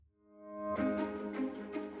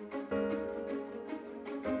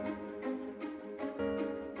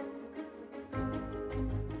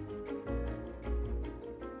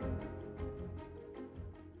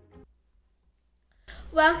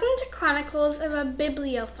Welcome to Chronicles of a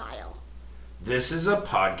Bibliophile. This is a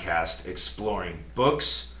podcast exploring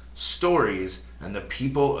books, stories, and the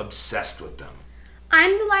people obsessed with them.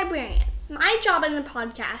 I'm the librarian. My job in the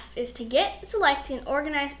podcast is to get, select, and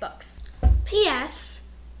organize books. P.S.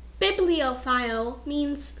 Bibliophile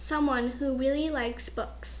means someone who really likes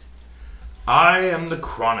books. I am the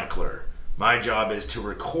chronicler. My job is to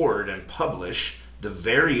record and publish the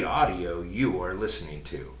very audio you are listening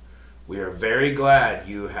to. We are very glad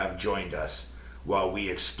you have joined us while we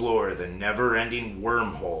explore the never-ending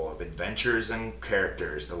wormhole of adventures and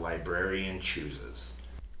characters the librarian chooses.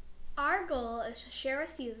 Our goal is to share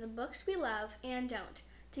with you the books we love and don't,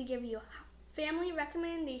 to give you family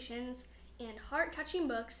recommendations and heart-touching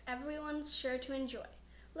books everyone's sure to enjoy.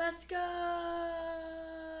 Let's go!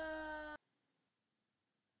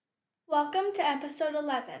 Welcome to episode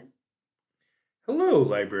 11. Hello,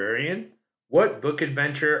 librarian. What book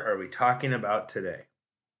adventure are we talking about today?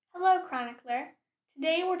 Hello, chronicler.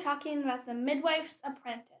 Today we're talking about The Midwife's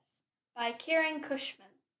Apprentice by Karen Cushman.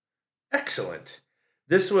 Excellent.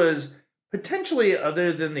 This was potentially,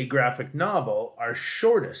 other than the graphic novel, our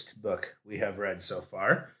shortest book we have read so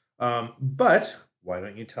far. But why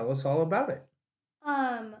don't you tell us all about it?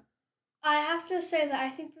 I have to say that I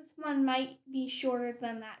think this one might be shorter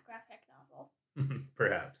than that graphic novel.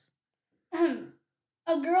 Perhaps.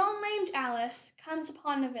 A girl named Alice comes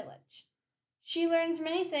upon a village. She learns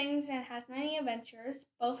many things and has many adventures,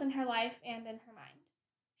 both in her life and in her mind.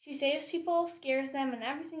 She saves people, scares them, and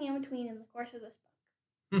everything in between in the course of this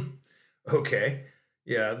book. Okay.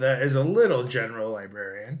 Yeah, that is a little general,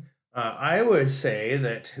 librarian. I would say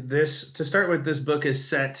that to start with, this book is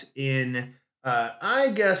set in,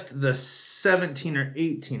 I guessed the 17 or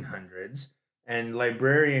 1800s, and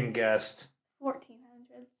librarian guessed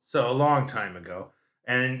 1400s. So a long time ago.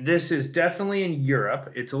 And this is definitely in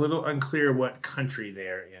Europe. It's a little unclear what country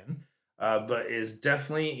they're in, but is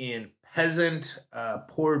definitely in peasant,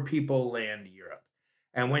 poor people land Europe.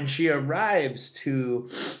 And when she arrives to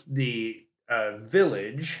the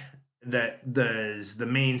village that is the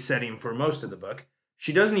main setting for most of the book,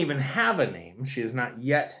 she doesn't even have a name. She is not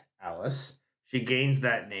yet Alice. She gains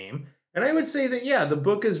that name. And I would say that, yeah, the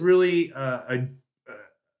book is really a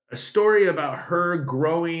story about her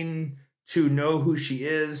growing to know who she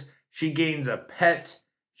is. She gains a pet.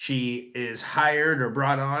 She is hired or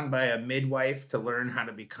brought on by a midwife to learn how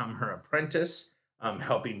to become her apprentice,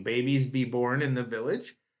 helping babies be born in the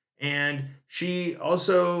village. And she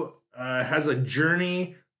also has a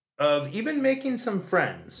journey of even making some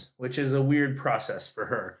friends, which is a weird process for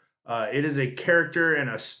her. It is a character and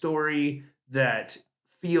a story that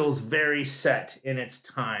feels very set in its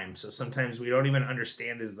time. So sometimes we don't even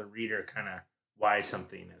understand as the reader kind of why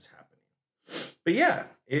something is happening. But yeah,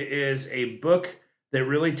 it is a book that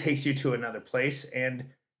really takes you to another place and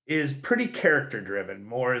is pretty character driven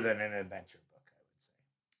more than an adventure book, I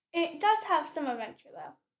would say. It does have some adventure,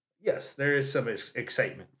 though. Yes, there is some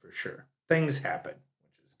excitement for sure. Things happen,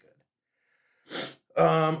 which is good.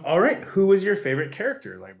 All right, who was your favorite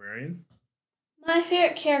character, librarian? My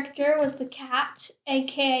favorite character was the cat,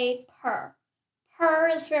 aka Purr. Purr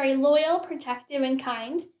is very loyal, protective, and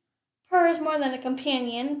kind. Purr is more than a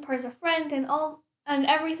companion. Purr is a friend and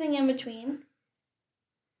everything in between.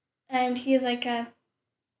 And he is like a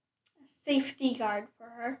safety guard for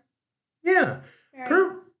her. Yeah,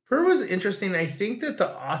 Purr was interesting. I think that the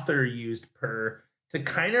author used Purr to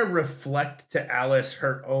kind of reflect to Alice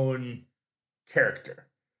her own character.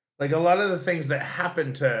 Like a lot of the things that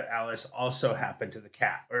happened to Alice also happened to the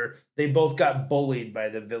cat, or they both got bullied by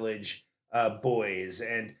the village boys,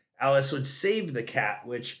 and Alice would save the cat,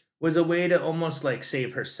 which was a way to almost like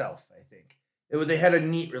save herself, I think. They had a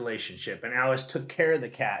neat relationship, and Alice took care of the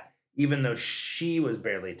cat, even though she was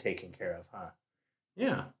barely taken care of, huh?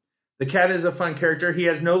 Yeah. The cat is a fun character. He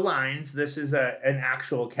has no lines. This is an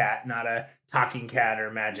actual cat, not a talking cat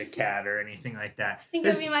or magic cat or anything like that. I think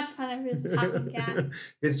it would be much fun if it was a talking cat.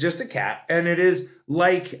 It's just a cat, and it is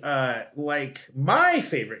like my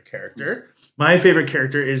favorite character. My favorite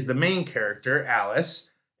character is the main character, Alice,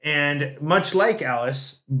 and much like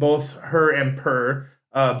Alice, both her and Purr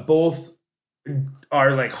both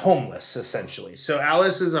are like homeless, essentially. So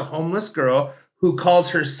Alice is a homeless girl who calls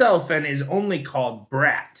herself and is only called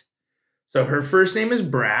Brat. So her first name is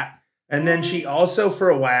Brat, and then she also for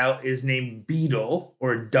a while is named Beetle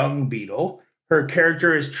or Dung Beetle. Her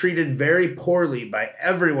character is treated very poorly by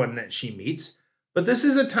everyone that she meets, but this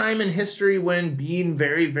is a time in history when being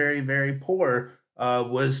very, very, very poor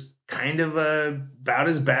was kind of about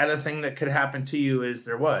as bad a thing that could happen to you as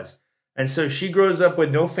there was. And so she grows up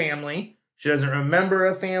with no family. She doesn't remember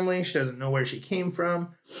a family. She doesn't know where she came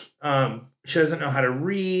from. She doesn't know how to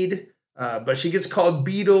read, but she gets called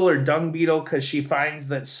beetle or dung beetle because she finds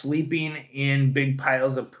that sleeping in big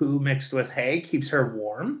piles of poo mixed with hay keeps her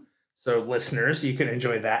warm. So, listeners, you can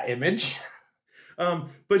enjoy that image.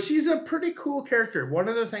 But she's a pretty cool character. One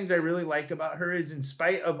of the things I really like about her is, in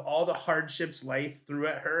spite of all the hardships life threw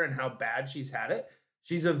at her and how bad she's had it,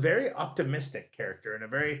 she's a very optimistic character and a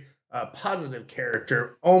very positive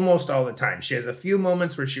character almost all the time. She has a few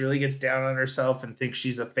moments where she really gets down on herself and thinks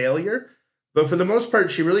she's a failure, but for the most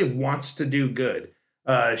part, she really wants to do good.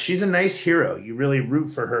 She's a nice hero. You really root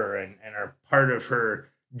for her and are part of her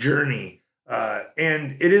journey.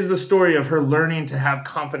 And it is the story of her learning to have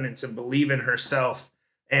confidence and believe in herself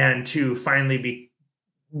and to finally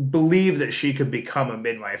believe that she could become a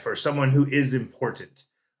midwife or someone who is important.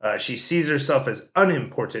 She sees herself as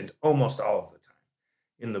unimportant almost all of the time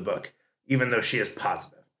in the book, even though she is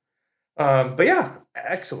positive. But yeah,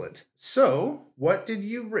 excellent. So, what did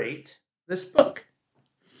you rate this book?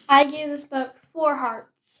 I gave this book 4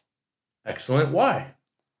 hearts. Excellent. Why?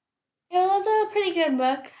 It was a pretty good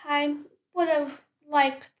book. I would have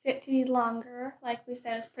liked it to be longer. Like we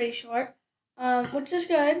said, it's pretty short, which is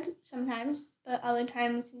good sometimes, but other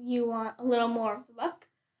times you want a little more of the book.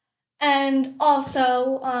 And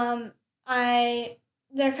also,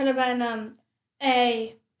 there could have been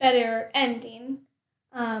a better ending.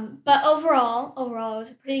 But overall, it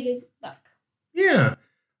was a pretty good book. Yeah,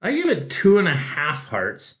 I give it 2.5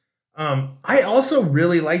 hearts. I also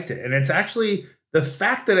really liked it, and it's actually the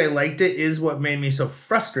fact that I liked it is what made me so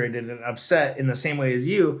frustrated and upset in the same way as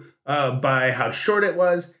you by how short it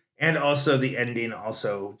was, and also the ending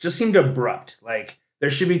also just seemed abrupt. Like there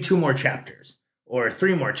should be 2 more chapters or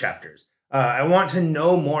 3 more chapters. I want to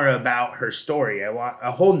know more about her story. I want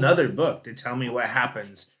a whole nother book to tell me what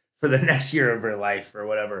happens for the next year of her life or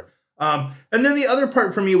whatever. And then the other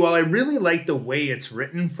part for me, while I really like the way it's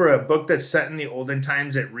written for a book that's set in the olden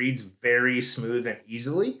times, it reads very smooth and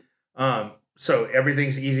easily. So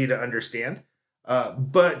everything's easy to understand.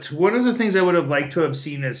 But one of the things I would have liked to have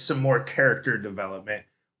seen is some more character development.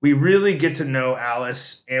 We really get to know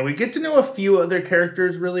Alice, and we get to know a few other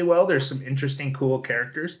characters really well. There's some interesting, cool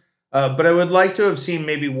characters. But I would like to have seen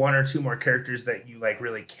maybe 1 or 2 more characters that you like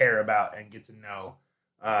really care about and get to know.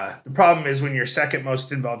 The problem is when your second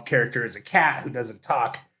most involved character is a cat who doesn't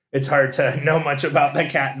talk, it's hard to know much about the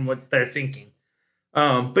cat and what they're thinking.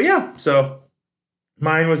 But yeah, so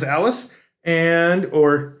mine was Alice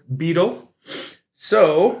or Beetle.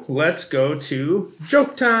 So let's go to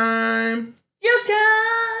joke time. Joke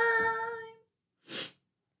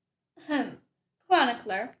time!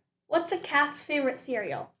 Chronicler, what's a cat's favorite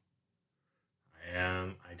cereal?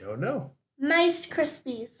 I don't know. Mice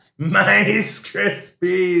Krispies. Mice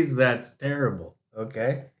Krispies. That's terrible.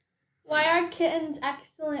 Okay. Why are kittens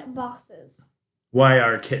excellent bosses? Why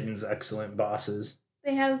are kittens excellent bosses?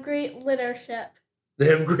 They have great leadership. They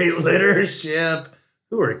have great leadership.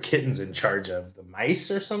 Who are kittens in charge of? The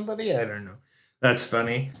mice or somebody? I don't know. That's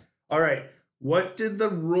funny. All right. What did the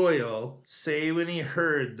royal say when he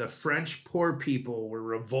heard the French poor people were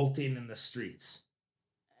revolting in the streets?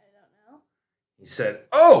 I don't know. He said,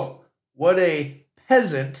 "Oh, what a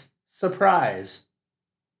peasant surprise."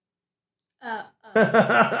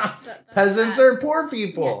 Peasants are poor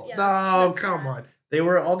people. Yeah, no, come on. They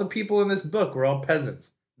were all the people in this book were all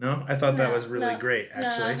peasants. No, I thought that was really great,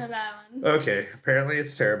 actually. No, that's a bad one. Okay, apparently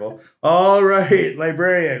it's terrible. All right,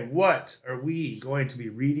 librarian, what are we going to be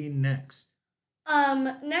reading next?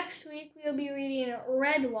 Next week we'll be reading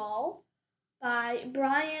Redwall by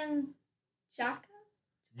Brian Jacques.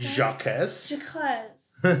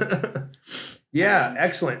 Yeah,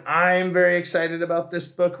 excellent. I'm very excited about this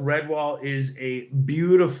book. Redwall is a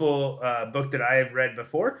beautiful book that I have read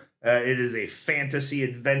before. It is a fantasy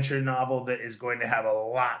adventure novel that is going to have a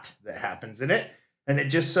lot that happens in it. And it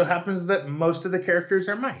just so happens that most of the characters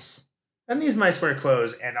are mice. And these mice wear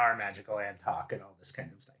clothes and are magical and talk and all this kind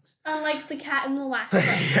of things. Unlike the cat in the last book.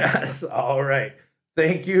 Yes, all right.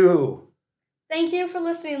 Thank you. Thank you for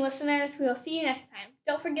listening, listeners. We will see you next time.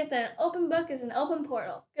 Don't forget that an open book is an open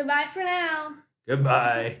portal. Goodbye for now.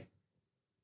 Goodbye.